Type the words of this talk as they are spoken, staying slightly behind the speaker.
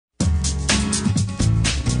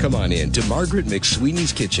Come on in to Margaret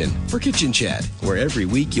McSweeney's Kitchen for Kitchen Chat, where every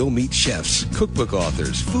week you'll meet chefs, cookbook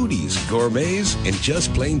authors, foodies, gourmets, and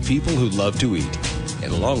just plain people who love to eat.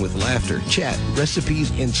 And along with laughter, chat, recipes,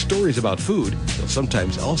 and stories about food, you'll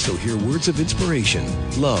sometimes also hear words of inspiration,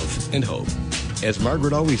 love, and hope. As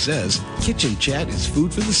Margaret always says, Kitchen Chat is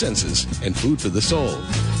food for the senses and food for the soul.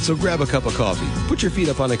 So grab a cup of coffee, put your feet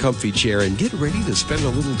up on a comfy chair, and get ready to spend a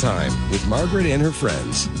little time with Margaret and her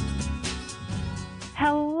friends.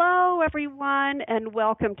 Hello, everyone, and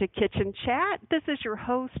welcome to Kitchen Chat. This is your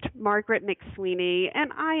host, Margaret McSweeney,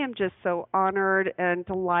 and I am just so honored and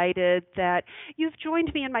delighted that you've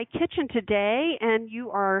joined me in my kitchen today, and you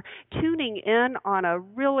are tuning in on a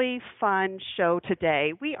really fun show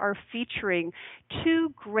today. We are featuring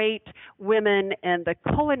two great women in the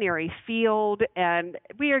culinary field, and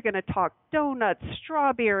we are going to talk donuts,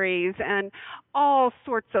 strawberries, and all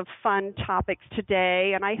sorts of fun topics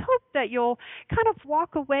today. And I hope that you'll kind of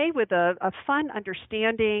walk away with a fun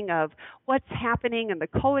understanding of what's happening in the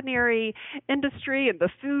culinary industry and the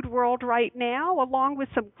food world right now, along with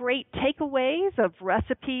some great takeaways of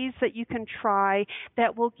recipes that you can try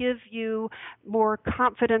that will give you more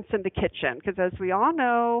confidence in the kitchen. Because as we all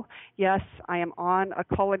know, yes, I am on a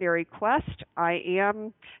culinary quest. I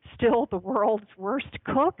am still the world's worst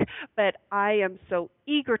cook, but I am so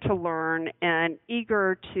eager to learn and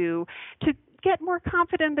eager to get more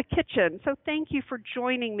confident in the kitchen. So thank you for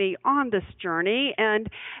joining me on this journey. And,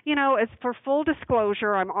 you know, as for full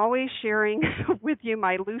disclosure, I'm always sharing with you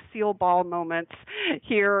my Lucille Ball moments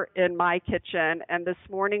here in my kitchen, and this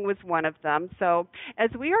morning was one of them. So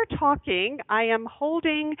as we are talking, I am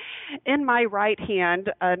holding in my right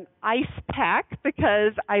hand an ice pack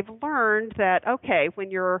because I've learned that, okay,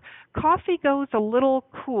 when your coffee goes a little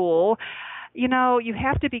cool, you know, you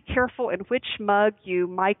have to be careful in which mug you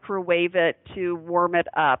microwave it to warm it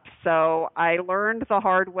up. So I learned the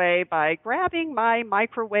hard way by grabbing my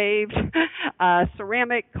microwaved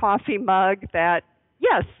ceramic coffee mug that,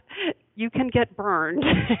 yes, you can get burned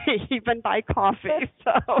even by coffee.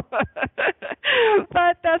 So,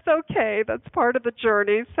 but that's okay. That's part of the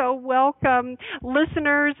journey. So welcome,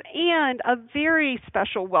 listeners, and a very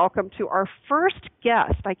special welcome to our first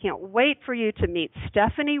guest. I can't wait for you to meet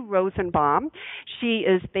Stephanie Rosenbaum. She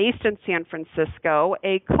is based in San Francisco,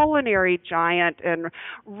 a culinary giant in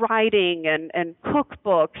writing and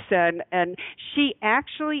cookbooks, and she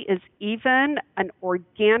actually is even an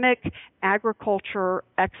organic agriculture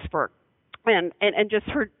expert. And just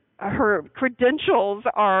her credentials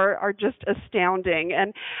are just astounding.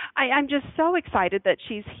 And I'm just so excited that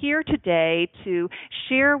she's here today to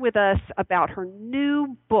share with us about her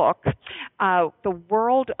new book, The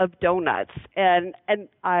World of Donuts. And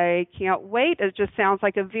I can't wait. It just sounds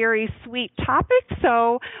like a very sweet topic.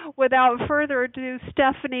 So without further ado,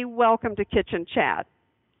 Stephanie, welcome to Kitchen Chat.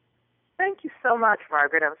 Thank you so much,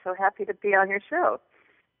 Margaret. I'm so happy to be on your show.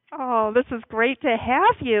 Oh, this is great to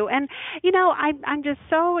have you. And, you know, I'm just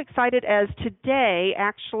so excited as today,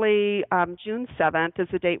 actually, June 7th is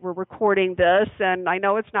the date we're recording this, and I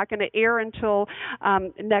know it's not going to air until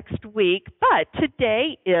next week, but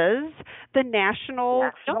today is the National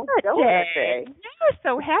Donut Day. Yeah,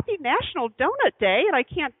 so happy National Donut Day, and I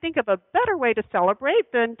can't think of a better way to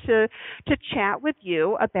celebrate than to chat with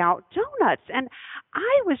you about donuts. And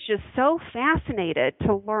I was just so fascinated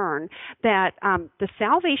to learn that the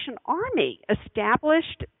Salvation Army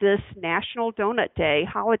established this National Donut Day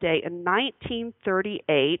holiday in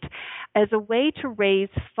 1938 as a way to raise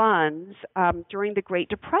funds during the Great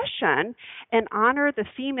Depression and honor the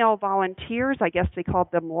female volunteers, I guess they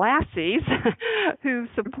called them lassies, who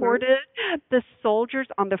supported the soldiers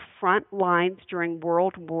on the front lines during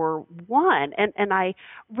World War I. And I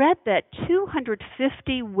read that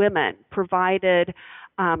 250 women provided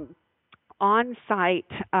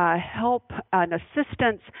on-site help and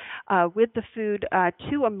assistance with the food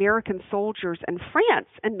to American soldiers in France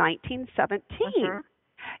in 1917.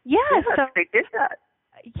 Yes, so they did that.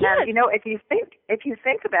 Yes. And, you know, if you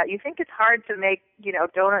think about it, you think it's hard to make, you know,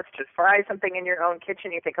 donuts, to fry something in your own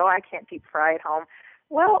kitchen. You think, oh, I can't deep fry at home.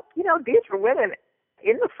 Well, you know, these were women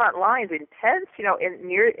in the front lines, intense, you know,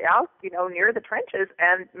 near the trenches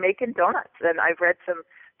and making donuts. And I've read some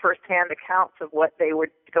firsthand accounts of what they were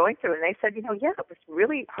going through, and they said, you know, yeah, it was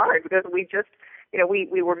really hard because we just, you know, we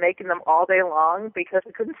were making them all day long because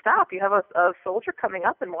we couldn't stop. You have a soldier coming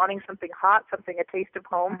up and wanting something hot, something a taste of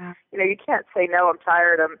home. You know, you can't say no. I'm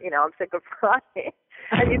tired. I'm sick of frying.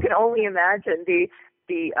 And you can only imagine the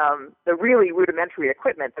really rudimentary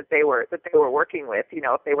equipment that they were working with. You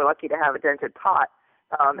know, if they were lucky to have a dented pot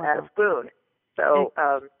and a spoon. So,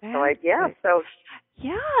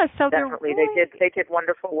 so definitely they did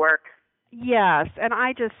wonderful work. Yes, and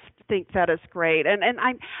I just think that is great, and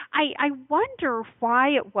I wonder why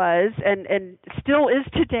it was and still is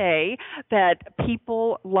today that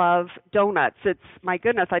people love donuts. It's my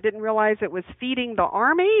goodness, I didn't realize it was feeding the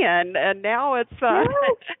army, and now it's Yeah.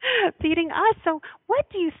 feeding us. So, what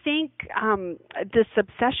do you think this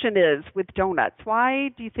obsession is with donuts? Why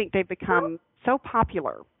do you think they've Well, become so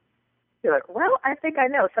popular? Good. Well, I think I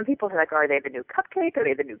know. Some people are like, are they the new cupcake? Are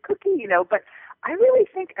they the new cookie? But I really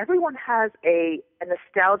think everyone has a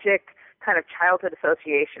nostalgic kind of childhood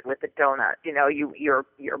association with the donut.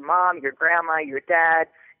 Your mom, your grandma, your dad,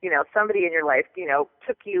 somebody in your life,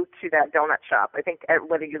 took you to that donut shop. I think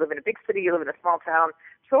whether you live in a big city, you live in a small town,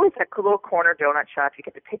 there's always that cool little corner donut shop. You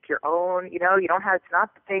get to pick your own. You don't have. It's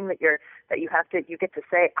not the thing that you get to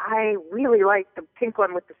say, I really like the pink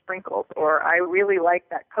one with the sprinkles, or I really like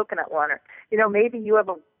that coconut one, or maybe you have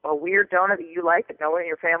a weird donut that you like that no one in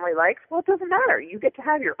your family likes. Well, it doesn't matter. You get to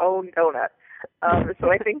have your own donut.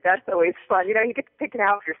 So I think that's always fun. You get to pick it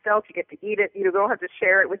out yourself. You get to eat it. You don't have to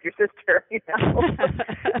share it with your sister.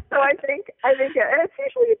 So I think, and it's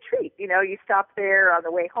usually a treat. You stop there on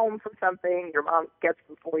the way home from something. Your mom gets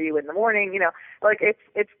them for you in the morning.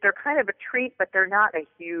 They're kind of a treat, but they're not a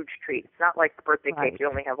huge treat. It's not like the birthday cake you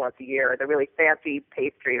only have once a year, or the really fancy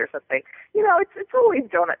pastry or something. It's always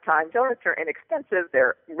donut time. Donuts are inexpensive.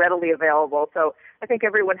 They're readily available. So I think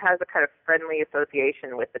everyone has a kind of friendly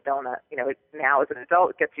association with the donut. Now as an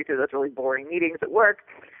adult, it gets you through those really boring meetings at work.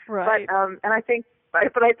 Right. But I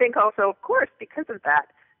think also, of course, because of that,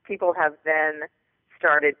 people have then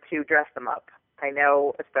started to dress them up. I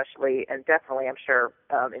know, especially and definitely, I'm sure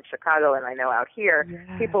in Chicago, and I know out here,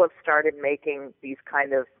 people have started making these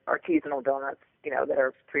kind of artisanal donuts, that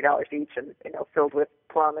are $3 each, and filled with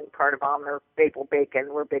plum and cardamom or maple bacon.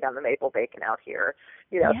 We're big on the maple bacon out here,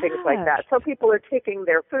 things like that. So people are taking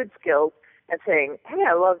their food skills and saying, hey,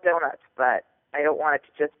 I love donuts, but I don't want it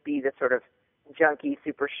to just be the sort of junky,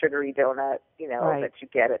 super sugary donut, that you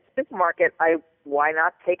get at the supermarket. Why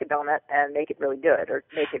not take a donut and make it really good, or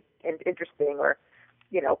make it interesting, or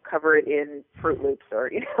cover it in Fruit Loops, or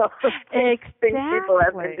things people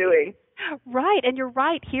have been doing. Right, and you're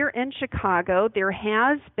right. Here in Chicago, there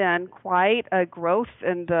has been quite a growth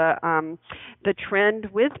in the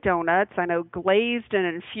trend with donuts. I know glazed and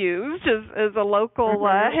infused is a local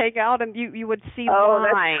hangout, and you would see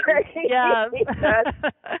lines. That's great. Yes,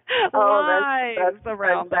 lines that's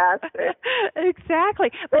around fantastic.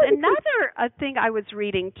 Exactly. But another thing I was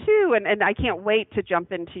reading too, and I can't wait to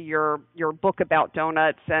jump into your book about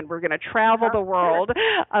donuts, and we're going to travel the world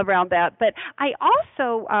around that. But I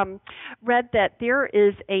also read that there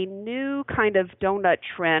is a new kind of donut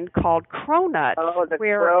trend called cronuts. Oh, the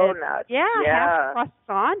cronuts. Yeah. Half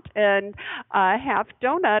croissant and half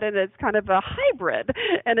donut, and it's kind of a hybrid,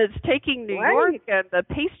 and it's taking New York and the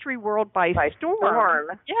pastry world by storm.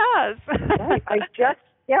 Yes. Right. I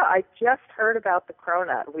just heard about the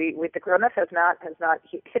cronut. The cronut has not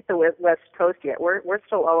hit the West Coast yet. We're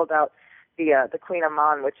still all about the Queen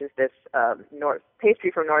Amande, which is this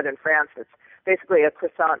pastry from northern France. It's basically a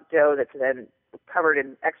croissant dough that's then covered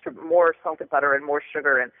in more salted butter and more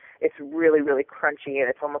sugar, and it's really, really crunchy, and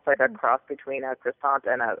it's almost like a cross between a croissant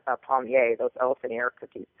and a palmier, those elephant ear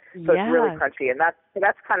cookies. So it's really crunchy, and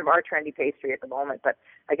that's kind of our trendy pastry at the moment. But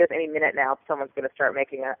I guess any minute now, someone's going to start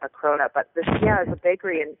making a cronut. But there's a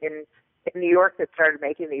bakery in New York that started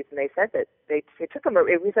making these, and they said that it took them.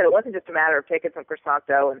 We said it wasn't just a matter of taking some croissant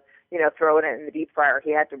dough and throwing it in the deep fryer.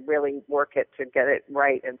 He had to really work it to get it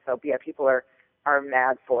right, and so people are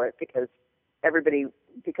mad for it because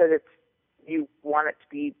you want it to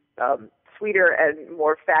be sweeter and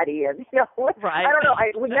more fatty, and right. I don't know.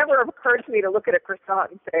 It would never have occurred to me to look at a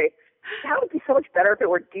croissant and say, that would be so much better if it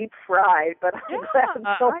were deep fried, but I'm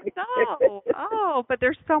glad I know. Oh, but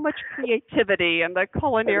there's so much creativity in the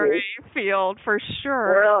culinary field, for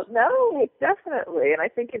sure. Well, no, definitely. And I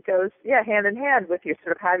think it goes, hand in hand with you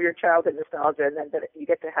sort of have your childhood nostalgia, and then you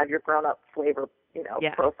get to have your grown-up flavor,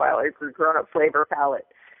 profile, or your grown-up flavor palette,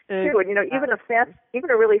 too. And, even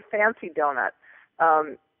a really fancy donut,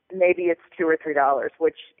 maybe it's $2 or $3,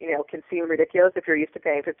 which, can seem ridiculous if you're used to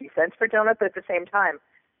paying 50 cents for a donut, but at the same time,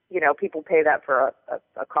 people pay that for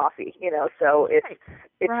a coffee, so it's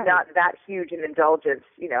not that huge an indulgence,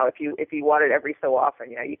 if you want it every so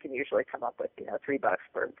often, you can usually come up with, $3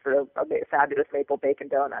 for a fabulous maple bacon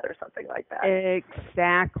donut or something like that.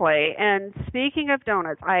 Exactly. And speaking of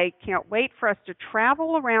donuts, I can't wait for us to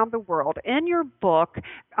travel around the world. In your book,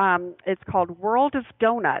 it's called World of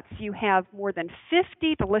Donuts. You have more than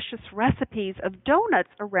 50 delicious recipes of donuts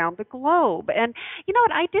around the globe. And you know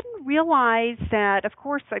what? I didn't realize that, of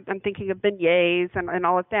course, I'm thinking of beignets and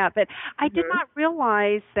all of that. But I did not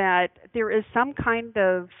realize that there is some kind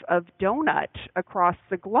of donut across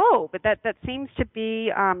the globe. But that seems to be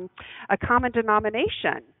a common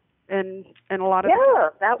denomination in a lot of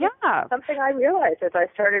that was something I realized as I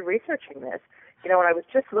started researching this. When I was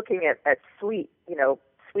just looking at sweet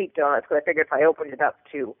donuts, because I figured if I opened it up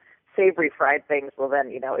to savory fried things, well then,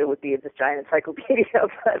 it would be this giant encyclopedia.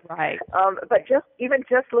 But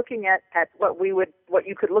just looking at what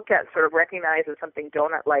you could look at, sort of recognize as something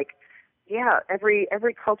donut-like.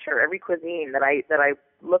 Every culture, every cuisine that I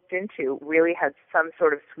looked into really had some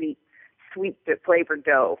sort of sweet flavored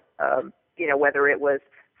dough. Whether it was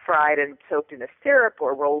fried and soaked in a syrup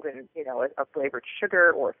or rolled in, a flavored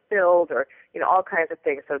sugar or filled or, all kinds of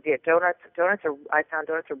things. So I found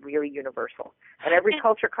donuts are really universal. And every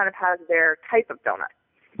culture kind of has their type of donut.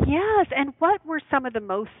 Yes. And what were some of the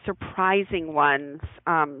most surprising ones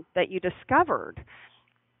that you discovered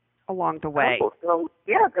along the way?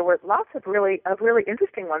 There were lots of really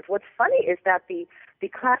interesting ones. What's funny is that the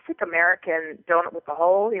classic American donut with the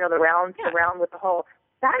hole, the round with the hole,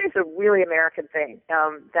 that is a really American thing.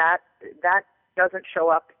 That doesn't show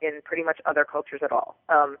up in pretty much other cultures at all.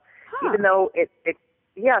 Even though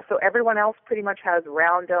so everyone else pretty much has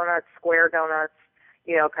round donuts, square donuts,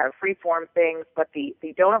 kind of free-form things. But the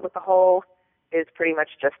donut with the hole is pretty much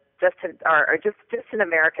just an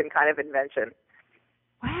American kind of invention.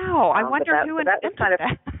 Wow, I wonder who invented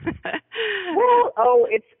that.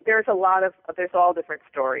 There's all different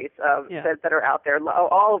stories that are out there,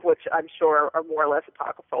 all of which I'm sure are more or less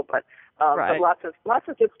apocryphal, but lots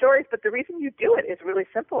of good stories. But the reason you do it is really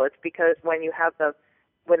simple. It's because when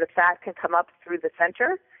the fat can come up through the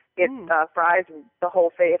center, it fries the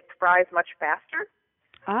whole thing. It fries much faster.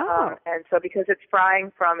 And so because it's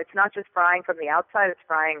not just frying from the outside, it's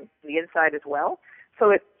frying the inside as well. So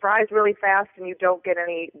it fries really fast, and you don't get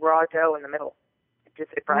any raw dough in the middle.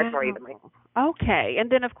 It fries more evenly. Okay, and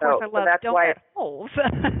then of course I love donut holes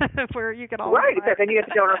where you can all because then you get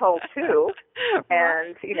the donut holes too.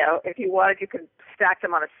 And if you wanted, you can stack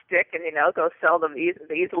them on a stick and go sell them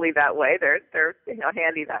easily that way. They're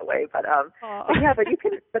handy that way. But but you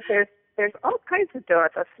can. But there's all kinds of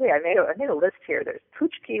donuts. Let's see. I made a list here. There's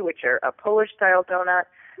puchki, which are a Polish style donut.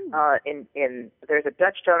 There's a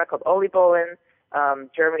Dutch donut called oliebollen.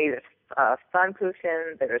 Germany, there's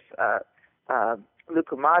Pfannkuchen, there's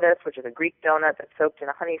lukumatis, which is a Greek donut that's soaked in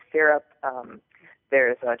a honey syrup.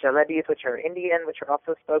 There's jalebis, which are Indian, which are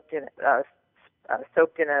also soaked in a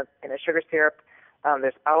sugar syrup.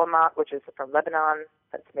 There's alamat, which is from Lebanon,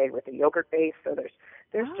 that's made with a yogurt base. So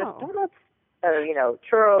there's just donuts.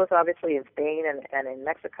 Churros, obviously, in Spain and in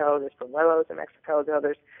Mexico. There's buñuelos in Mexico.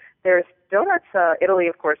 There's donuts. Italy,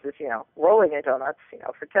 of course, is rolling in donuts.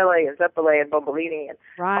 Frittelle and zeppole and bombolini and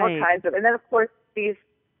all kinds of. And then, of course, these,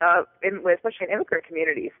 especially in immigrant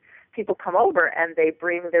communities, people come over and they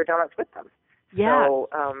bring their donuts with them. Yeah. So,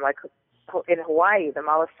 like in Hawaii, the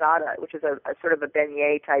malasada, which is a sort of a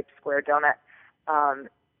beignet type square donut,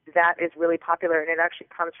 that is really popular, and it actually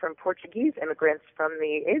comes from Portuguese immigrants from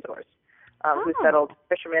the Azores. Who settled,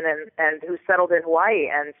 fishermen, and who settled in Hawaii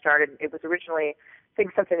and started. It was originally, I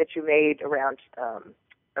think, something that you made around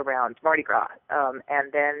Mardi Gras,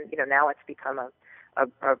 and then now it's become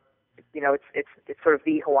it's sort of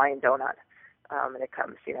the Hawaiian donut, and it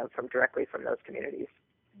comes from directly from those communities.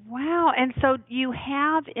 Wow. And so you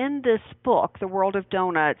have in this book, The World of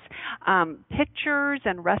Donuts, pictures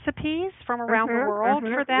and recipes from around the world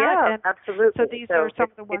for that? Yeah, and absolutely. So these are some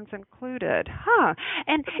of the ones included.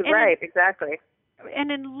 And right, exactly. And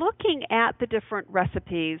in looking at the different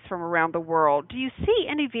recipes from around the world, do you see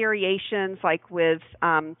any variations, like with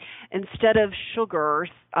instead of sugars,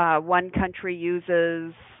 one country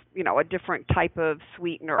uses, a different type of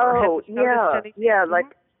sweetener?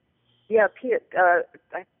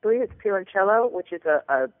 I believe it's piloncillo, which is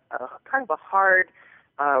a kind of a hard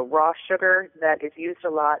raw sugar that is used a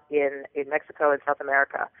lot in Mexico and South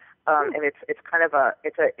America, and it's kind of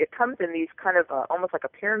it comes in these kind of almost like a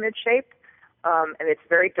pyramid shape, and it's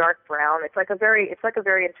very dark brown. It's like a very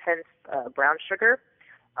intense brown sugar.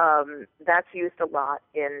 That's used a lot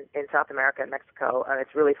in South America and Mexico, and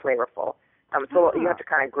it's really flavorful. So you have to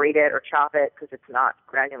kind of grate it or chop it because it's not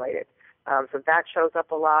granulated. So that shows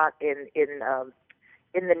up a lot in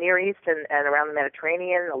the Near East and around the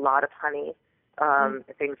Mediterranean. A lot of honey.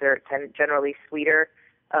 Things are generally sweeter.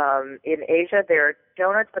 In Asia, there are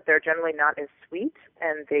donuts, but they're generally not as sweet,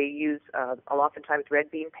 and they use oftentimes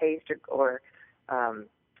red bean paste or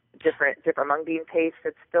different mung bean paste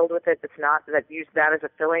that's filled with it. That use that as a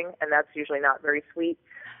filling, and that's usually not very sweet.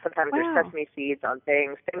 Sometimes there's sesame seeds on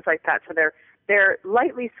things like that. So they're they're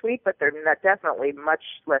lightly sweet, but they're not, definitely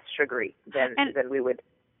much less sugary than we would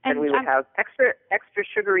have. Extra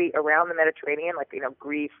sugary around the Mediterranean, like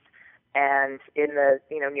Greece and in the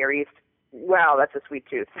Near East. Wow, that's a sweet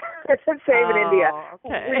tooth. Same in India.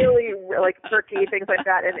 Okay. Really, like Turkey, things like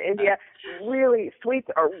that. In India, really sweets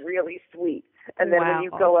are really sweet. And then when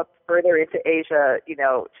you go up further into Asia,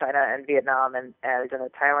 China and Vietnam and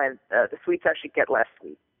Thailand, the sweets actually get less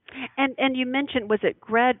sweet. And you mentioned, was it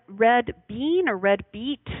red bean or red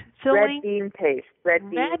beet filling? Red bean paste. Red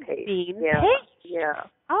bean paste. Yeah.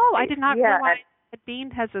 Oh, I did not realize red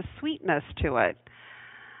bean has a sweetness to it.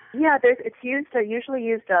 Yeah, it's used usually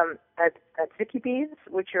used at tzatziki beans,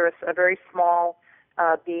 which are a very small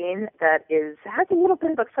bean that has a little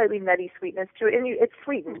bit of a slightly nutty sweetness to it, and it's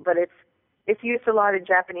sweetened, but it's used a lot in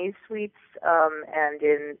Japanese sweets and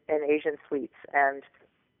in Asian sweets, and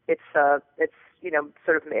it's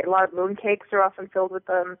sort of made. A lot of moon cakes are often filled with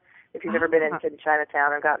them. If you've ever been into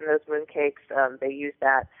Chinatown and gotten those moon cakes, they use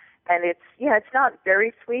that, and it's not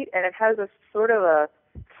very sweet, and it has a sort of a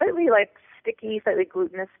slightly like sticky, slightly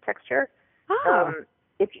glutinous texture.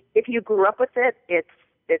 If you grew up with it,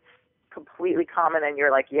 it's completely common, and you're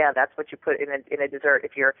like, yeah, that's what you put in a dessert.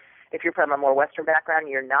 If you're from a more Western background,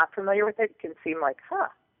 and you're not familiar with it, it can seem like,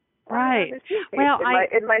 right. Well,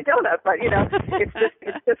 in my donut, but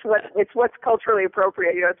it's what's culturally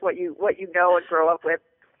appropriate. It's what you know and grow up with.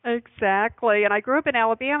 Exactly. And I grew up in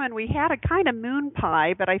Alabama, and we had a kind of moon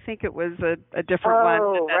pie, but I think it was a different one.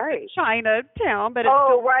 Oh, right. Chinatown, but it's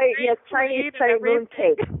right. Yes, Chinese moon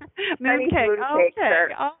cake. Moon cake.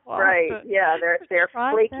 Okay. Right. Yeah, they're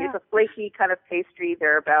flaky. It's a flaky kind of pastry.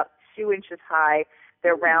 They're about 2 inches high.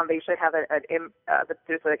 They're round. They should have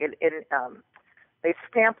they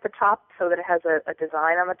stamp the top so that it has a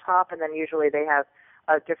design on the top, and then usually they have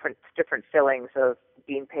different fillings of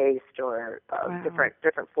bean paste or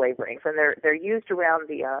different flavorings, and they're used around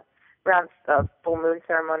full moon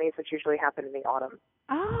ceremonies, which usually happen in the autumn.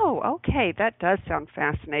 Oh, okay, that does sound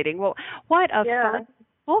fascinating. Well, what a fun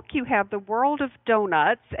book you have, The World of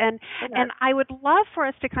Donuts, and I would love for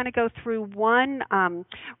us to kind of go through one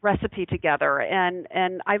recipe together, and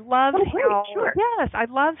I love I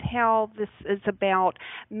love how this is about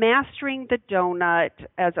mastering the donut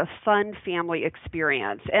as a fun family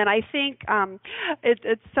experience, and I think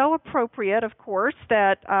it's so appropriate, of course,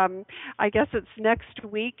 that I guess it's next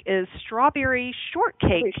week is Strawberry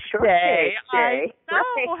Shortcake Day. I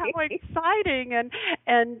know, how exciting,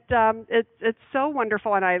 and it's so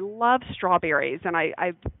wonderful. And I love strawberries, and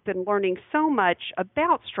I've been learning so much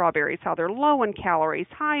about strawberries, how they're low in calories,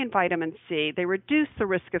 high in vitamin C. They reduce the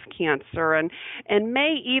risk of cancer and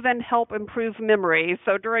may even help improve memory.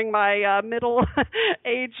 So during my middle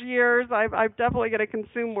age years, I'm definitely going to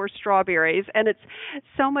consume more strawberries, and it's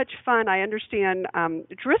so much fun. I understand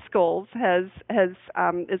Driscoll's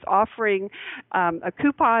is offering a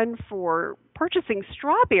coupon for purchasing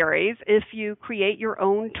strawberries if you create your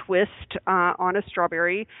own twist on a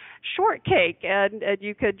strawberry shortcake, and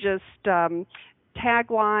you could just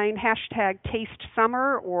tagline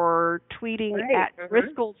 #TasteSummer or tweeting at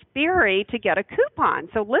Driscoll's Berry to get a coupon.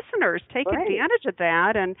 So listeners, take advantage of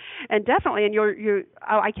that, and definitely. And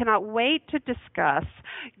I cannot wait to discuss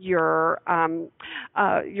your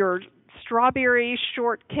strawberry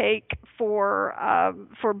shortcake for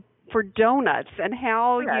donuts, and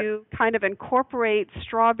how you kind of incorporate a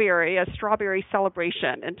strawberry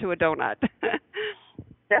celebration into a donut.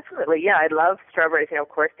 Definitely, yeah. I love strawberries. Of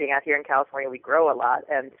course, being out here in California, we grow a lot,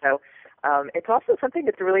 and so it's also something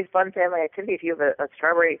that's a really fun family activity. If you have a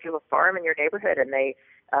farm in your neighborhood, and a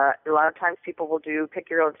lot of times people will pick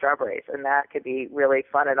your own strawberries, and that could be really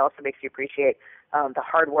fun. It also makes you appreciate the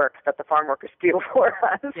hard work that the farm workers do for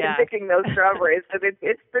us in picking those strawberries. So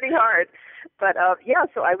it's pretty hard. But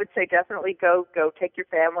so I would say definitely go take your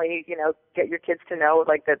family, get your kids to know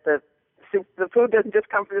that the food doesn't just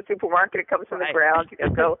come from the supermarket, it comes from the ground.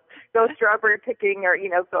 Go strawberry picking, or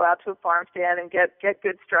go out to a farm stand and get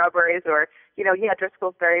good strawberries, or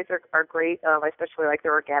Driscoll's berries are great. I especially like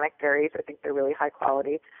their organic berries. I think they're really high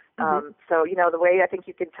quality. So the way I think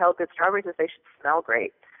you can tell good strawberries is they should smell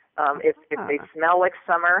great. If they smell like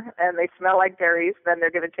summer and they smell like berries, then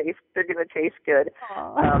they're going to taste good.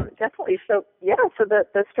 Definitely. So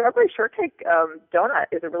the strawberry shortcake donut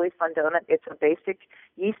is a really fun donut. It's a basic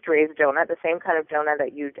yeast raised donut, the same kind of donut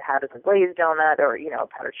that you'd have as a glazed donut or a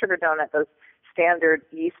powdered sugar donut. Those standard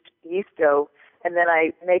yeast dough, and then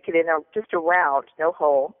I make it in just a round, no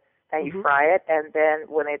hole, and you fry it, and then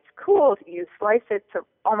when it's cooled, you slice it to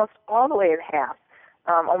almost all the way in half.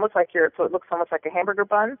 So it looks almost like a hamburger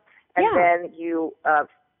bun, and then you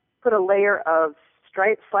put a layer of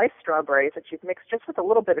sliced strawberries that you've mixed just with a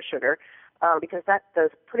little bit of sugar, because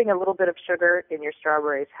putting a little bit of sugar in your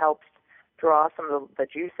strawberries helps draw some of the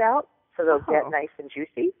juice out, so they'll get nice and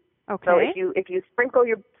juicy. Okay. So if you sprinkle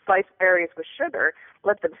your sliced berries with sugar,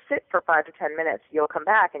 let them sit for 5 to 10 minutes, you'll come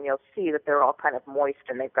back and you'll see that they're all kind of moist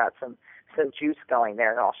and they've got some juice going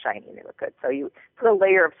there and all shiny and they look good. So you put a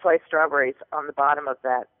layer of sliced strawberries on the bottom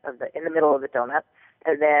in the middle of the donut,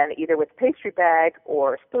 and then either with a pastry bag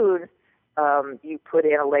or a spoon, you put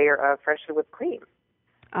in a layer of freshly whipped cream.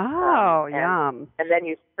 Oh, yum. And then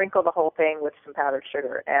you sprinkle the whole thing with some powdered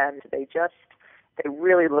sugar, and they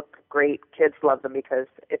really look great. Kids love them because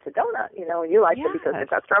it's a donut, and you like them because they've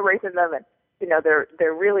got strawberries in them, and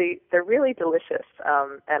they're really delicious,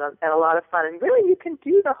 and a lot of fun. And really, you can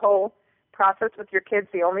do the whole process with your kids.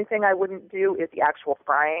 The only thing I wouldn't do is the actual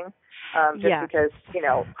frying, because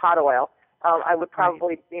hot oil. I would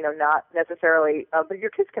probably not necessarily, but your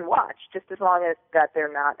kids can watch just as long as that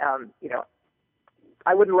they're not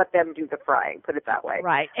I wouldn't let them do the frying, put it that way.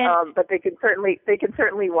 Right. But they can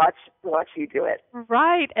certainly watch you do it.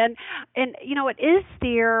 Right. And is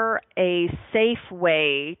there a safe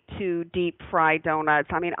way to deep fry donuts?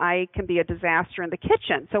 I mean, I can be a disaster in the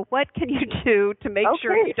kitchen. So what can you do to make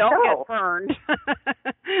sure you don't get burned?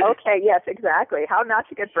 Okay, yes, exactly. How not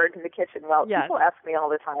to get burned in the kitchen? Well, people ask me all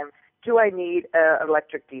the time, do I need an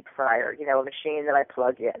electric deep fryer, a machine that I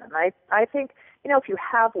plug in? And I think, if you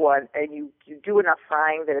have one and you do enough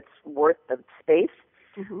frying that it's worth the space.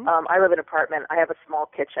 Mm-hmm. I live in an apartment. I have a small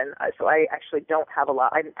kitchen, so I actually don't have a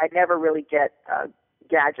lot. I never really get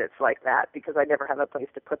gadgets like that because I never have a place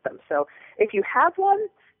to put them. So if you have one,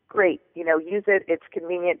 great. Use it. It's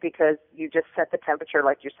convenient because you just set the temperature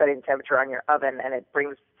like you're setting the temperature on your oven, and it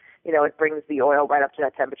brings the oil right up to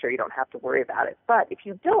that temperature. You don't have to worry about it. But if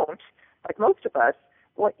you don't, like most of us,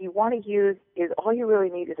 what you want to use is all you really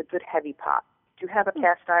need is a good heavy pot. Do you have a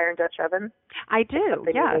cast iron Dutch oven? I do,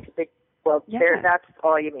 yes. That's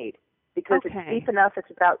all you need because it's deep enough.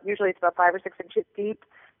 Usually it's about 5 or 6 inches deep,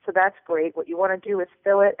 so that's great. What you want to do is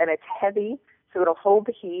fill it, and it's heavy, so it'll hold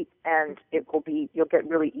the heat, and you'll get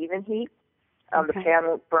really even heat. The pan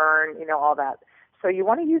won't burn, all that. So you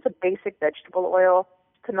want to use a basic vegetable oil.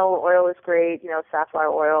 Canola oil is great, safflower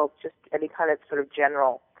oil, just any kind of sort of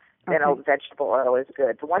general, vegetable oil is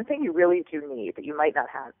good. The one thing you really do need that you might not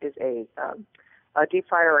have is a deep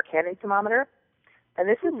fryer or a canning thermometer. And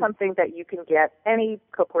this is something that you can get. Any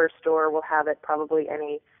cookware store will have it, probably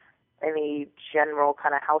any general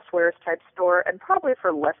kind of housewares type store, and probably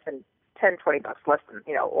for less than $10, $20, less than,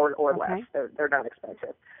 or less. They're not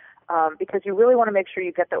expensive. Because you really want to make sure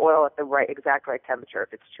you get the oil at the exact right temperature.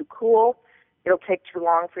 If it's too cool, it'll take too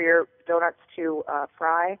long for your donuts to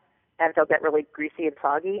fry, and they'll get really greasy and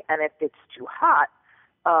soggy. And if it's too hot,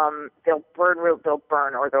 they'll burn,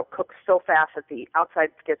 or they'll cook so fast that the outside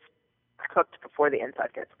gets cooked before the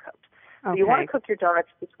inside gets cooked. So you want to cook your donuts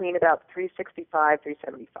between about 365,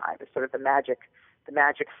 375 is sort of the magic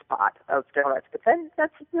spot of donuts. But then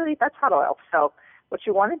that's hot oil. So what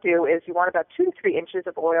you want to do is you want about 2 to 3 inches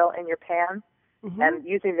of oil in your pan, and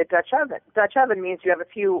using the Dutch oven. Dutch oven means you have a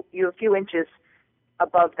few inches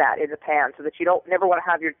above that in the pan, so that you don't never want to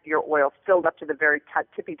have your oil filled up to the very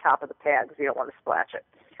tippy top of the pan because you don't want to splash it.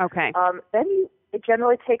 Okay. Then it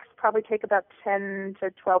generally probably take about 10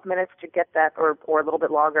 to 12 minutes to get that, or a little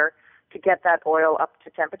bit longer, to get that oil up to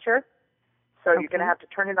temperature. So you're going to have to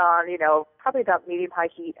turn it on, probably about medium-high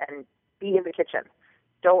heat, and be in the kitchen.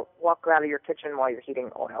 Don't walk out of your kitchen while you're heating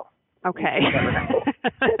oil. Okay.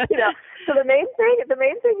 So the main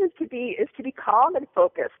thing is to be calm and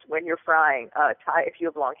focused when you're frying. If you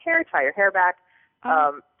have long hair, tie your hair back.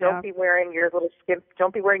 Don't be wearing your little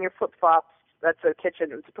don't be wearing your flip flops. It's a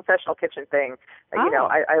professional kitchen thing.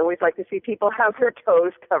 I always like to see people have their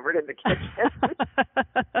toes covered in the kitchen.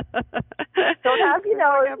 Don't have, you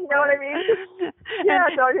know what I mean? Yeah,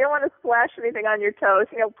 so you don't want to splash anything on your toes.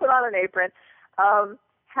 Put on an apron.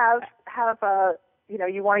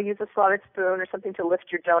 You want to use a slotted spoon or something to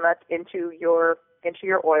lift your donuts into your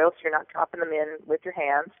oil, so you're not dropping them in with your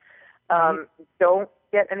hands. Don't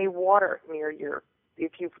get any water near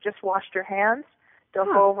if you've just washed your hands,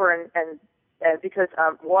 don't go over and because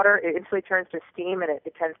water, it instantly turns to steam, and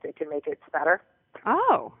it can make it spatter.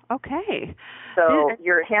 Oh, okay. So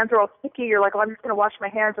your hands are all sticky. You're like, I'm just going to wash my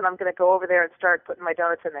hands, and I'm going to go over there and start putting my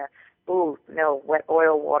donuts in there. Ooh, no, wet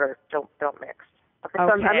oil, water, don't mix. Okay.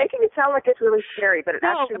 So I'm making it sound like it's really scary, but it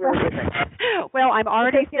actually really isn't. Well, I'm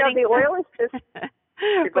already the oil is just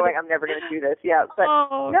You're going, I'm never going to do this. Yeah, but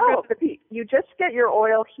no, but you just get your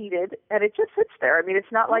oil heated, and it just sits there. I mean,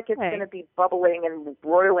 it's not like it's going to be bubbling and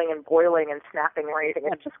broiling and boiling and snapping or anything.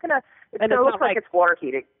 It's just going to look like it's water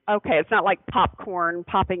heating. Okay, it's not like popcorn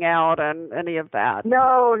popping out and any of that.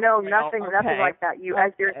 No, nothing like that.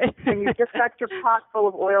 When you just got your pot full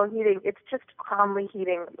of oil heating, it's just calmly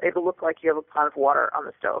heating. It'll look like you have a pot of water on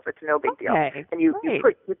the stove. It's no big deal. And you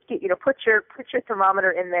put your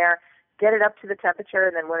thermometer in there, get it up to the temperature,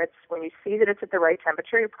 and then when you see that it's at the right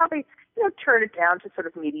temperature, you probably turn it down to sort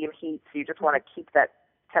of medium heat. So you just want to keep that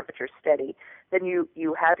temperature steady. Then you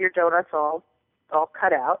have your donuts all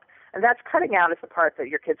cut out. And that's cutting out is the part that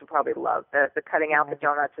your kids will probably love. The cutting out the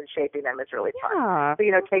donuts and shaping them is really fun. So,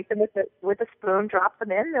 take them with a spoon, drop them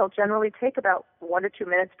in. They'll generally take about 1 to 2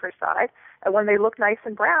 minutes per side. And when they look nice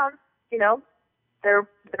and brown, they're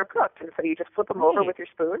cooked. And so you just flip them over with your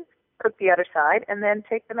spoon, cook the other side, and then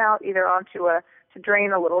take them out either to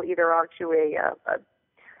drain a little, either onto a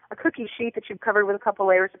cookie sheet that you've covered with a couple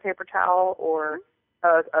layers of paper towel or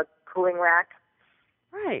a cooling rack.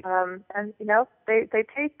 Right. And they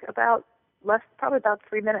take probably about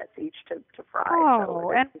 3 minutes each to fry.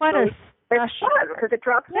 Oh, and what a It's fun because it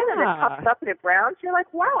drops in and it pops up and it browns. You're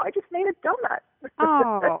like, wow, I just made a donut.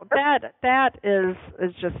 Oh, that is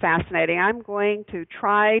just fascinating. I'm going to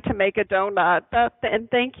try to make a donut. And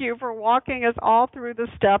thank you for walking us all through the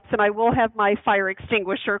steps. And I will have my fire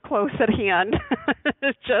extinguisher close at hand,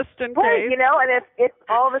 just in case. And if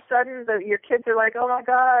all of a sudden your kids are like, oh my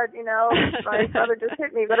God, my brother just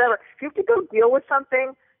hit me, whatever. If you have to go deal with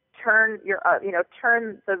something, turn it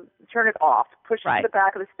off. Push it to the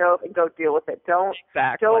back of the stove and go deal with it. Don't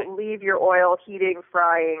leave your oil heating,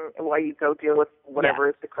 frying while you go deal with whatever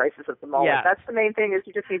is the crisis of the moment. Yes. That's the main thing, is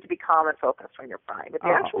you just need to be calm and focused when you're frying. But the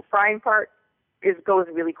actual frying part goes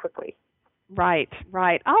really quickly. Right.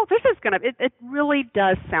 Oh, this is it really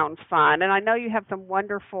does sound fun. And I know you have some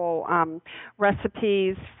wonderful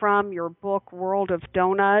recipes from your book, World of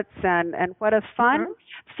Donuts, and what a fun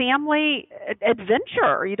family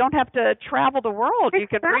adventure. You don't have to travel the world. You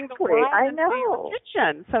can bring the world into your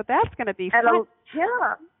kitchen. So that's going to be fun.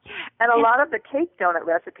 And a lot of the cake donut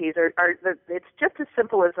recipes it's just as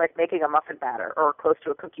simple as like making a muffin batter or close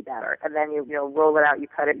to a cookie batter, and then you roll it out, you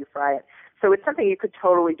cut it, you fry it. So it's something you could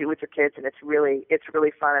totally do with your kids, and it's really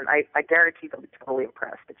fun. And I guarantee they'll be totally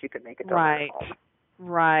impressed that you could make a donut at home.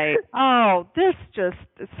 Right. Oh, this just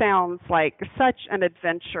sounds like such an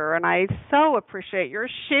adventure, and I so appreciate your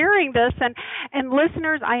sharing this. And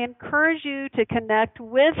listeners, I encourage you to connect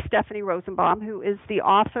with Stephanie Rosenbaum, who is the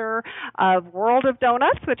author of World of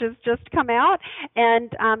Donuts, which has just come out,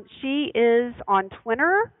 and she is on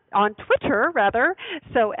Twitter,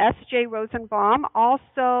 so S.J. Rosenbaum.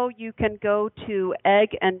 Also, you can go to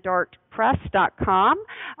egganddartpress.com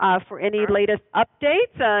for any latest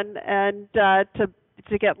updates and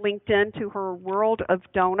to get linked into her World of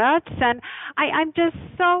Donuts. And I'm just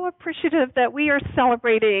so appreciative that we are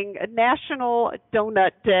celebrating National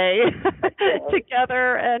Donut Day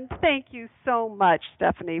together. And thank you so much,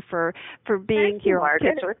 Stephanie, for being here.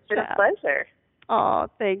 Margaret. It's been a pleasure. Oh,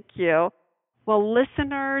 thank you. Well,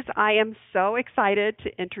 listeners, I am so excited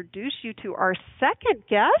to introduce you to our second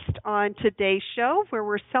guest on today's show, where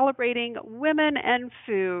we're celebrating women and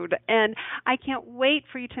food. And I can't wait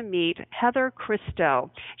for you to meet Heather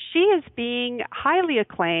Christo. She is being highly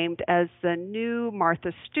acclaimed as the new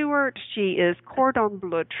Martha Stewart. She is cordon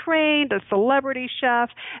bleu trained, a celebrity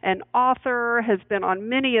chef, an author, has been on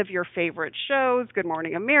many of your favorite shows, Good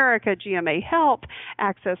Morning America, GMA Health,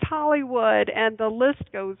 Access Hollywood, and the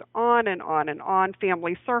list goes on and on and on.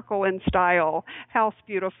 Family Circle in Style, House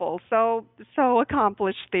Beautiful, so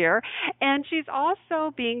accomplished there. And she's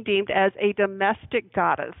also being deemed as a domestic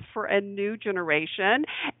goddess for a new generation.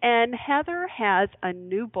 And Heather has a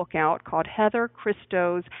new book out called Heather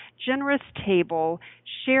Christo's Generous Table,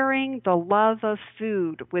 Sharing the Love of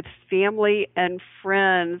Food with Family and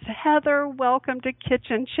Friends. Heather, welcome to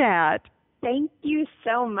Kitchen Chat. Thank you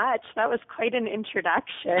so much. That was quite an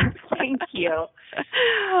introduction. Thank you.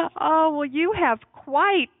 Oh, well, you have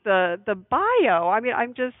quite the bio. I mean,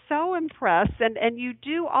 I'm just so impressed. And you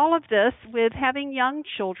do all of this with having young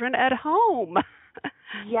children at home.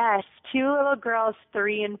 Yes, 2 little girls,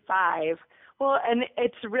 3 and 5. Well, and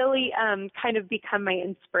it's really kind of become my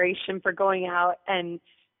inspiration for going out and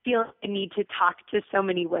feel I need to talk to so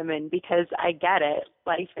many women, because I get it.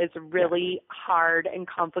 Life is really hard and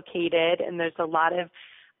complicated, and there's a lot of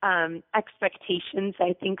expectations,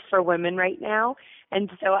 I think, for women right now. And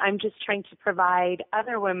so I'm just trying to provide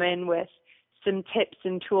other women with some tips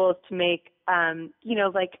and tools to make,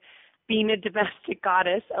 being a domestic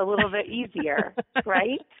goddess a little bit easier,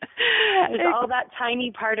 right? There's all that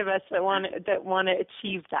tiny part of us that want to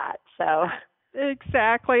achieve that. So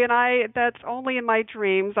exactly, and that's only in my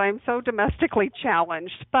dreams. I'm so domestically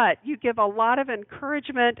challenged, but you give a lot of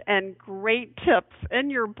encouragement and great tips in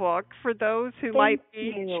your book for those who might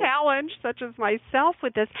be challenged, such as myself,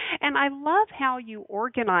 with this. And I love how you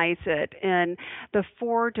organize it in the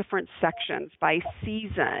 4 different sections by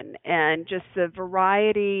season, and just the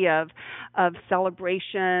variety of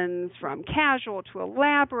celebrations, from casual to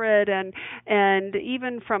elaborate, and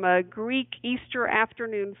even from a Greek Easter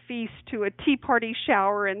afternoon feast to a tea party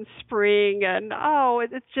shower in spring, and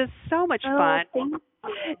it's just so much fun. Thank you.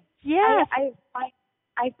 Yes.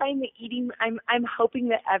 I find that eating, I'm hoping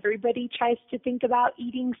that everybody tries to think about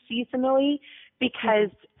eating seasonally,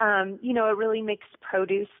 because it really makes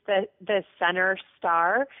produce the center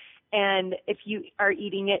star, and if you are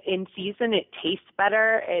eating it in season, it tastes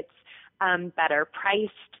better. It's better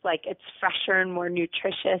priced, like it's fresher and more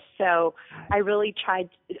nutritious. So I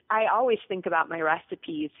always think about my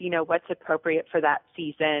recipes, what's appropriate for that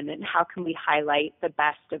season and how can we highlight the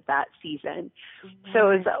best of that season. Right.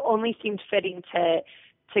 So it only seemed fitting to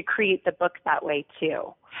create the book that way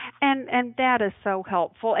too. And that is so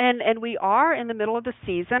helpful. And we are in the middle of the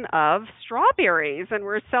season of strawberries, and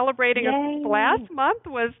we're celebrating. Last month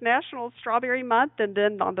was National Strawberry Month, and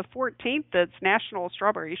then on the 14th it's National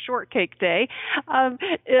Strawberry Shortcake Day. In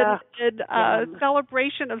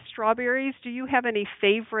celebration of strawberries, do you have any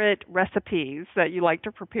favorite recipes that you like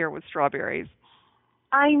to prepare with strawberries?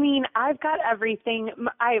 I mean, I've got everything.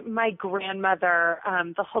 My grandmother,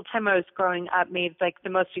 the whole time I was growing up, made like the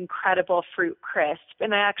most incredible fruit crisp,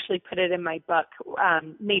 and I actually put it in my book,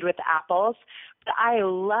 made with apples. But I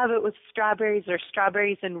love it with strawberries, or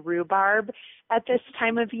strawberries and rhubarb at this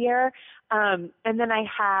time of year. And then I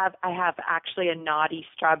have actually a naughty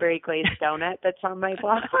strawberry glazed donut that's on my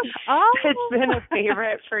blog. It's been a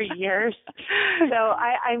favorite for years. So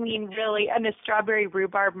I mean, really, and a strawberry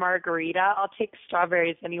rhubarb margarita. I'll take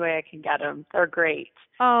strawberries any way I can get them. They're great.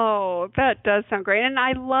 Oh, that does sound great. And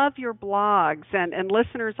I love your blogs. And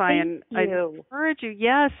listeners, I encourage you,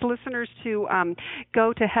 listeners, to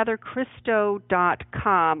go to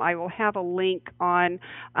heatherchristo.com. I will have a link on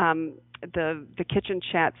the Kitchen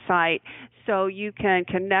Chat site, so you can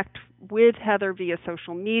connect with Heather via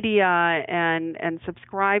social media and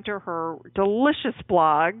subscribe to her delicious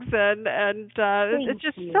blogs, and it's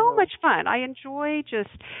just so much fun. I enjoy just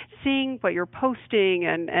seeing what you're posting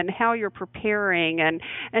and how you're preparing, and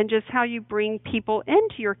just how you bring people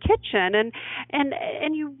into your kitchen,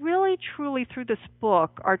 and you really truly, through this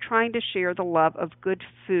book, are trying to share the love of good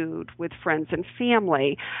food with friends and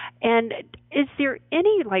family. And is there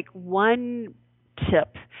any one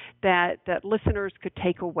tip that listeners could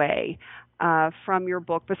take away from your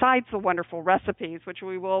book, besides the wonderful recipes, which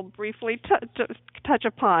we will briefly touch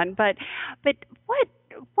upon? But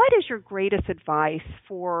what is your greatest advice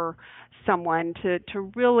for someone to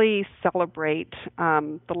really celebrate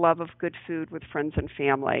the love of good food with friends and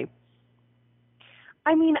family?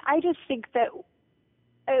 I mean, I just think that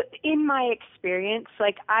in my experience,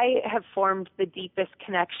 I have formed the deepest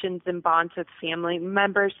connections and bonds with family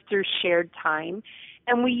members through shared time.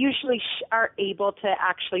 And we usually are able to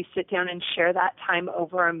actually sit down and share that time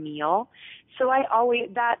over a meal. So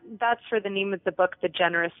that's where the name of the book, The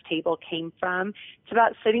Generous Table, came from. It's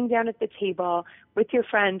about sitting down at the table with your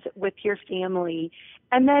friends, with your family.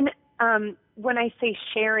 And then when I say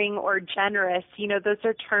sharing or generous, those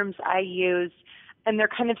are terms I use, and they're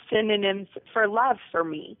kind of synonyms for love for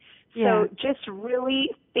me. So just really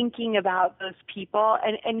thinking about those people,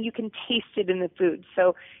 and you can taste it in the food.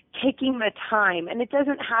 So taking the time, and it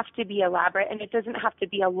doesn't have to be elaborate, and it doesn't have to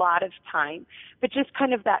be a lot of time, but just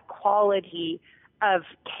kind of that quality of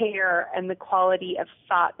care and the quality of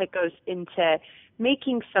thought that goes into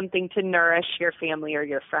making something to nourish your family or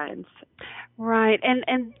your friends. Right.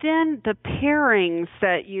 And then the pairings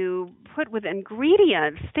that you put with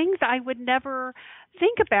ingredients, things I would never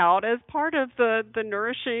think about as part of the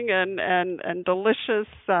nourishing and delicious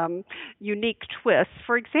unique twists.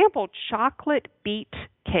 For example, chocolate beet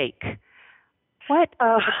cake. What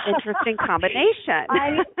an interesting combination.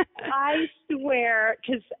 I swear,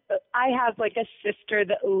 because I have a sister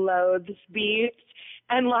that loathes beets,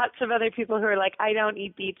 and lots of other people who are like, I don't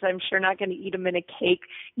eat beets, I'm sure not going to eat them in a cake.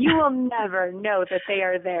 You will never know that they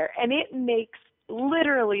are there. And it makes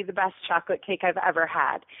literally the best chocolate cake I've ever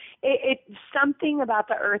had. It's something about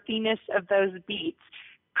the earthiness of those beets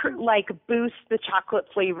boosts the chocolate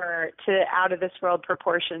flavor to out of this world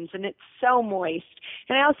proportions, and it's so moist.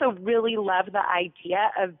 And I also really love the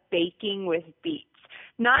idea of baking with beets.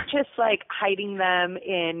 not just like hiding them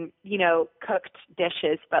in, cooked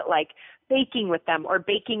dishes, but like baking with them or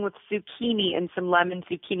baking with zucchini and some lemon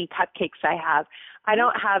zucchini cupcakes I have. I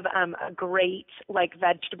don't have a great like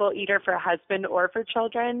vegetable eater for a husband or for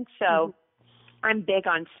children, so I'm big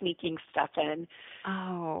on sneaking stuff in.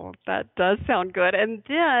 Oh, that does sound good. And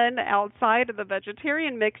then outside of the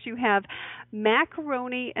vegetarian mix, you have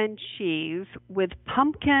macaroni and cheese with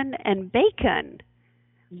pumpkin and bacon.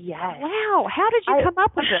 Yes. Wow. How did you come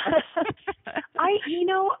up with this?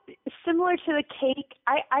 Similar to the cake,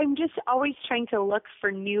 I'm just always trying to look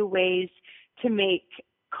for new ways to make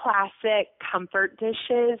classic comfort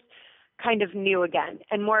dishes kind of new again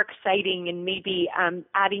and more exciting, and maybe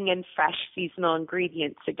adding in fresh seasonal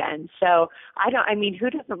ingredients again. So who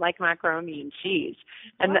doesn't like macaroni and cheese?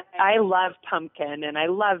 And I love pumpkin and I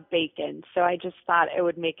love bacon. So I just thought it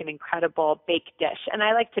would make an incredible baked dish. And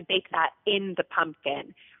I like to bake that in the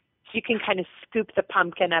pumpkin. So you can kind of scoop the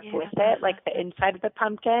pumpkin up with it, like the inside of the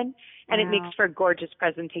pumpkin, and it makes for a gorgeous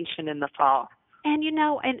presentation in the fall. And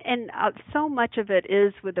so much of it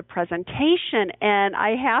is with the presentation. And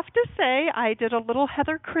I have to say, I did a little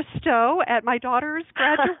Heather Christo at my daughter's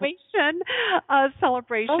graduation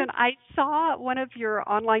celebration. I saw one of your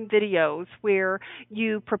online videos where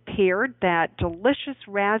you prepared that delicious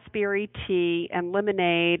raspberry tea and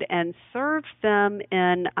lemonade and served them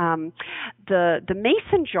in the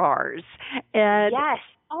mason jars. And yes.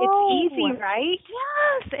 It's easy, right?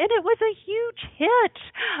 Yes, and it was a huge hit.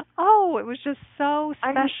 Oh, it was just so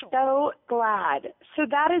special. I'm so glad. So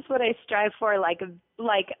that is what I strive for, like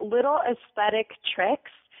little aesthetic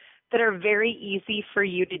tricks that are very easy for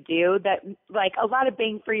you to do, that like a lot of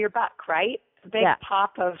bang for your buck, right? A big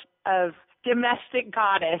pop of domestic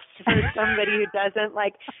goddess for somebody who doesn't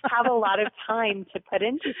like have a lot of time to put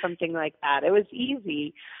into something like that. It was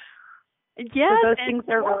easy. Yes. So those things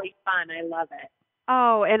are really fun. I love it.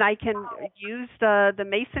 Oh, and I can use the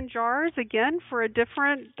mason jars again for a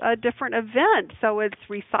different event. So it's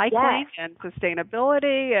recycling and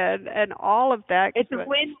sustainability and all of that. It's a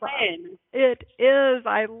win-win. It is.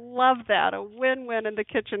 I love that. A win-win in the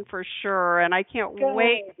kitchen for sure. And I can't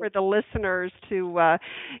wait for the listeners to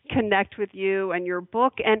connect with you and your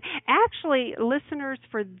book. And actually, listeners,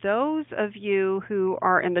 for those of you who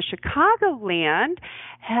are in the Chicagoland,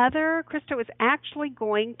 Heather Christo is actually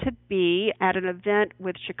going to be at an event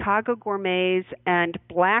with Chicago Gourmets and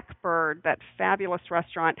Blackbird, that fabulous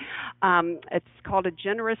restaurant. It's called A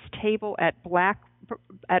Generous Table at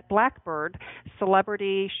Blackbird,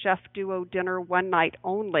 Celebrity Chef Duo Dinner One Night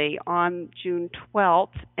Only on June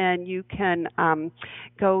 12th. And you can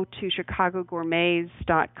go to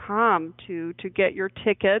chicagogourmets.com to get your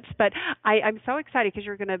tickets. But I'm so excited because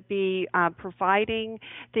you're going to be providing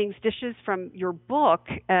dishes from your book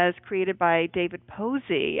as created by David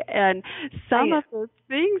Posey. And some of the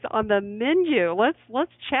things on the menu, let's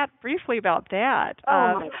chat briefly about that.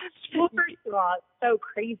 Oh my gosh. Well, first of all, it's so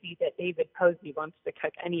crazy that David Posey wants to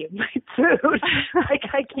cook any of my food.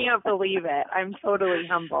 I can't believe it. I'm totally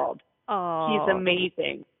humbled. Oh, he's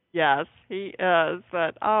amazing. Yes, he is.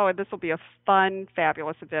 But and this will be a fun,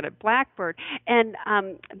 fabulous event at Blackbird. And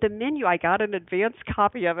the menu, I got an advanced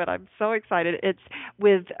copy of it. I'm so excited. It's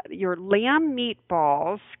with your lamb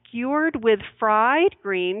meatballs skewered with fried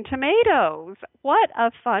green tomatoes. What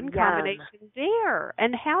a fun combination there.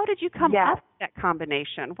 And how did you come up with that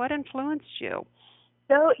combination? What influenced you?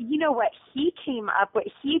 So, you know what, he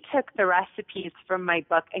took the recipes from my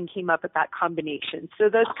book and came up with that combination. So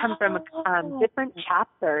those come from different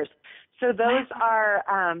chapters. So those are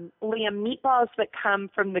lamb meatballs that come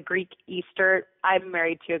from the Greek Easter. I'm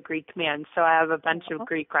married to a Greek man, so I have a bunch of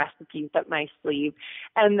Greek recipes up my sleeve.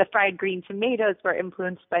 And the fried green tomatoes were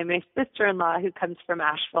influenced by my sister-in-law, who comes from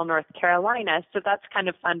Asheville, North Carolina. So that's kind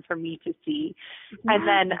of fun for me to see. Yeah. And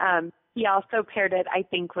then he also paired it, I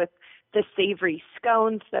think, with the savory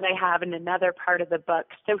scones that I have in another part of the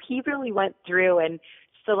book. So he really went through and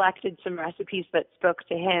selected some recipes that spoke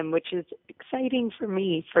to him, which is exciting for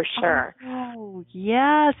me for sure. Oh,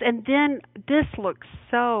 yes. And then this looks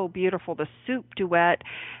so beautiful, the soup duet,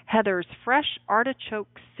 Heather's fresh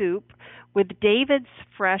artichoke soup with David's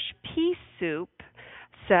fresh pea soup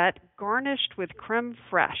set garnished with creme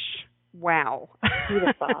fraiche. Wow.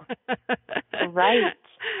 Beautiful. Right.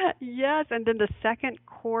 Yes, and then the second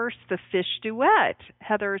course, the fish duet,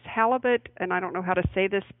 Heather's halibut, and I don't know how to say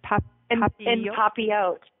this, papillote.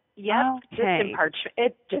 Yep, okay.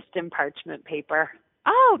 just in parchment paper.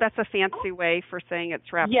 Oh, that's a fancy way for saying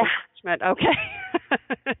it's wrapped in parchment. Okay.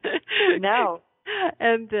 No.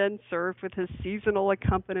 And then served with his seasonal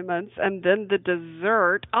accompaniments, and then the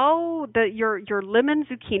dessert. Oh, your lemon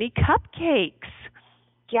zucchini cupcakes.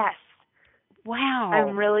 Yes. Wow.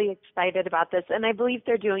 I'm really excited about this. And I believe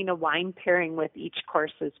they're doing a wine pairing with each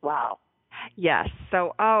course as well. Yes.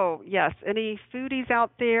 So, yes, any foodies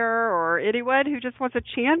out there or anyone who just wants a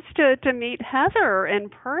chance to meet Heather in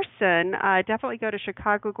person, definitely go to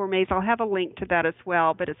Chicago Gourmets. I'll have a link to that as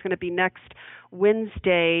well, but it's going to be next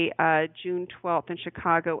Wednesday, June 12th in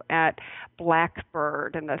Chicago at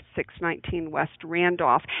Blackbird in the 619 West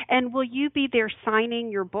Randolph. And will you be there signing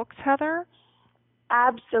your books, Heather?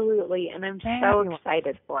 Absolutely, and I'm so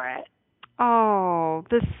excited for it. Oh,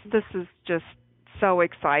 this is just so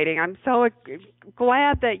exciting. I'm so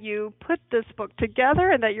glad that you put this book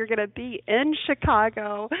together and that you're going to be in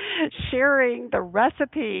Chicago sharing the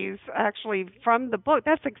recipes actually from the book.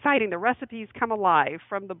 That's exciting. The recipes come alive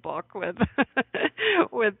from the book with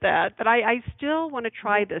with that. But I still want to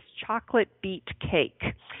try this chocolate beet cake.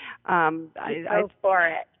 Go for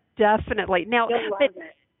it. Definitely. Now, You'll love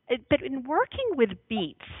it. But in working with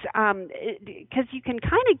beets, because you can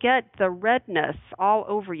kind of get the redness all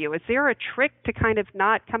over you, is there a trick to kind of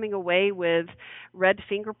not coming away with red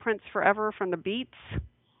fingerprints forever from the beets?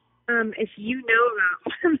 If you know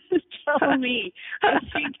them, tell me. I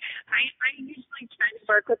think I usually try to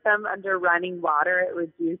work with them under running water. It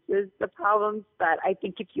reduces the problems, but I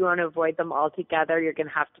think if you want to avoid them altogether, you're going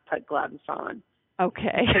to have to put gloves on.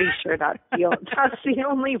 Okay. I'm pretty sure that's the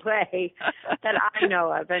only way that I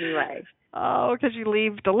know of anyway. Oh, because you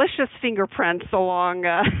leave delicious fingerprints along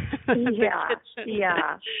the kitchen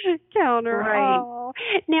counter. Right. Oh.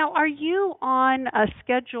 Now, are you on a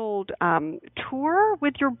scheduled tour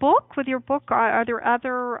with your book? Are there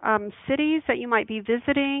other cities that you might be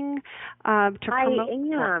visiting to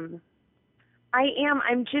promote? I am.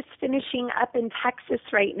 I'm just finishing up in Texas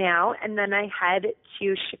right now, and then I head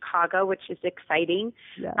to Chicago, which is exciting,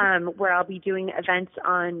 where I'll be doing events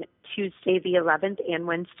on Tuesday the 11th and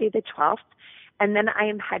Wednesday the 12th. And then I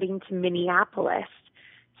am heading to Minneapolis.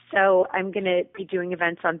 So I'm going to be doing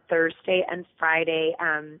events on Thursday and Friday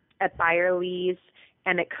at Byerly's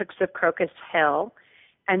and at Cooks of Crocus Hill.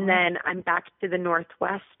 And then I'm back to the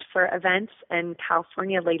Northwest for events in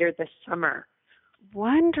California later this summer.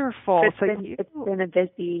 Wonderful. It's been a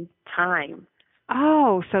busy time.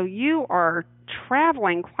 Oh, so you are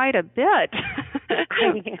traveling quite a bit.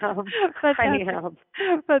 I am.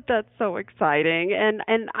 But that's so exciting. And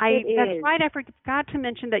that's right, I forgot to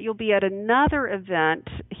mention that you'll be at another event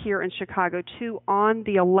here in Chicago too on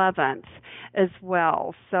the 11th as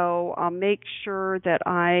well. So I'll make sure that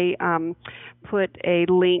I put a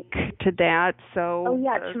link to that. So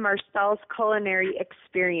to Marcel's Culinary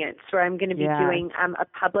Experience, where I'm going to be doing a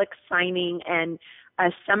public signing and a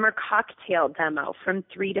summer cocktail demo from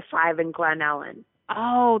 3 to 5 in Glen Ellen.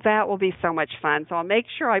 Oh, that will be so much fun. So I'll make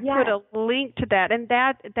sure I put a link to that. And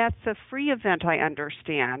that's a free event, I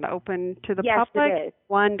understand, open to the public? Yes, it is.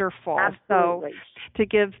 Wonderful. Absolutely. So to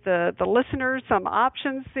give the listeners some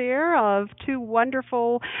options there of two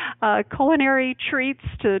wonderful culinary treats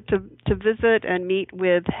to visit and meet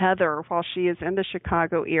with Heather while she is in the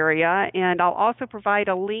Chicago area. And I'll also provide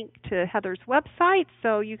a link to Heather's website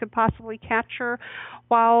so you can possibly catch her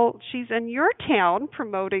while she's in your town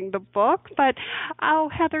promoting the book. But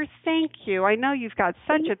Heather, thank you. I know you've got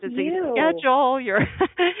such a busy schedule. You're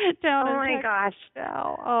down in my gosh.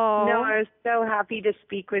 Oh. No, I was so happy to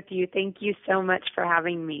speak with you. Thank you so much for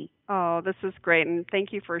having me. Oh, this is great. And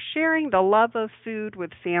thank you for sharing the love of food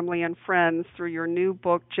with family and friends through your new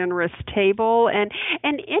book, Generous Table. And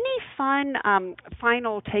any fun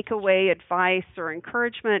final takeaway, advice, or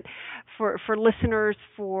encouragement for listeners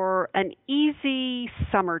for an easy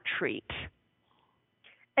summer treat?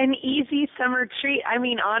 An easy summer treat. I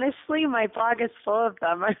mean, honestly, my blog is full of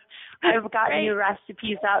them. I've got new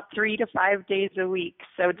recipes out 3 to 5 days a week.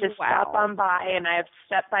 So just stop on by, and I have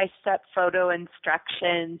step-by-step photo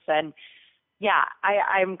instructions. And,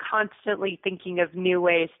 I'm constantly thinking of new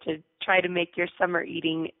ways to try to make your summer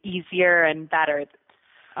eating easier and better.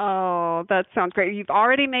 Oh, that sounds great. You've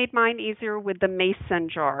already made mine easier with the mason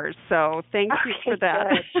jars, so thank you for that,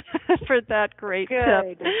 for that great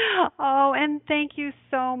tip. Oh, and thank you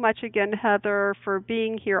so much again, Heather, for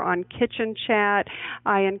being here on Kitchen Chat.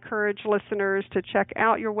 I encourage listeners to check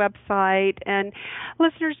out your website. And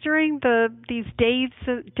listeners, during these days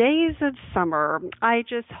of summer, I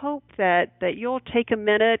just hope that you'll take a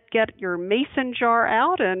minute, get your mason jar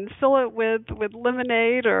out and fill it with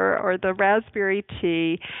lemonade or the raspberry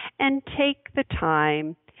tea, and take the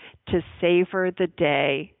time to savor the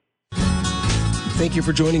day. Thank you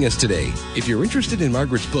for joining us today. If you're interested in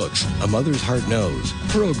Margaret's books, A Mother's Heart Knows,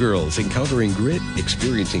 Pearl Girls Encountering Grit,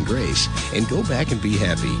 Experiencing Grace, and Go Back and Be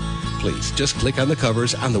Happy, please just click on the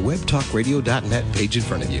covers on the webtalkradio.net page in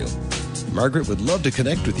front of you. Margaret would love to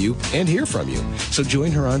connect with you and hear from you. So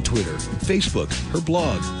join her on Twitter, Facebook, her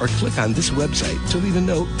blog, or click on this website to leave a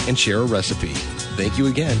note and share a recipe. Thank you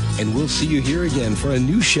again, and we'll see you here again for a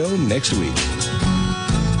new show next week.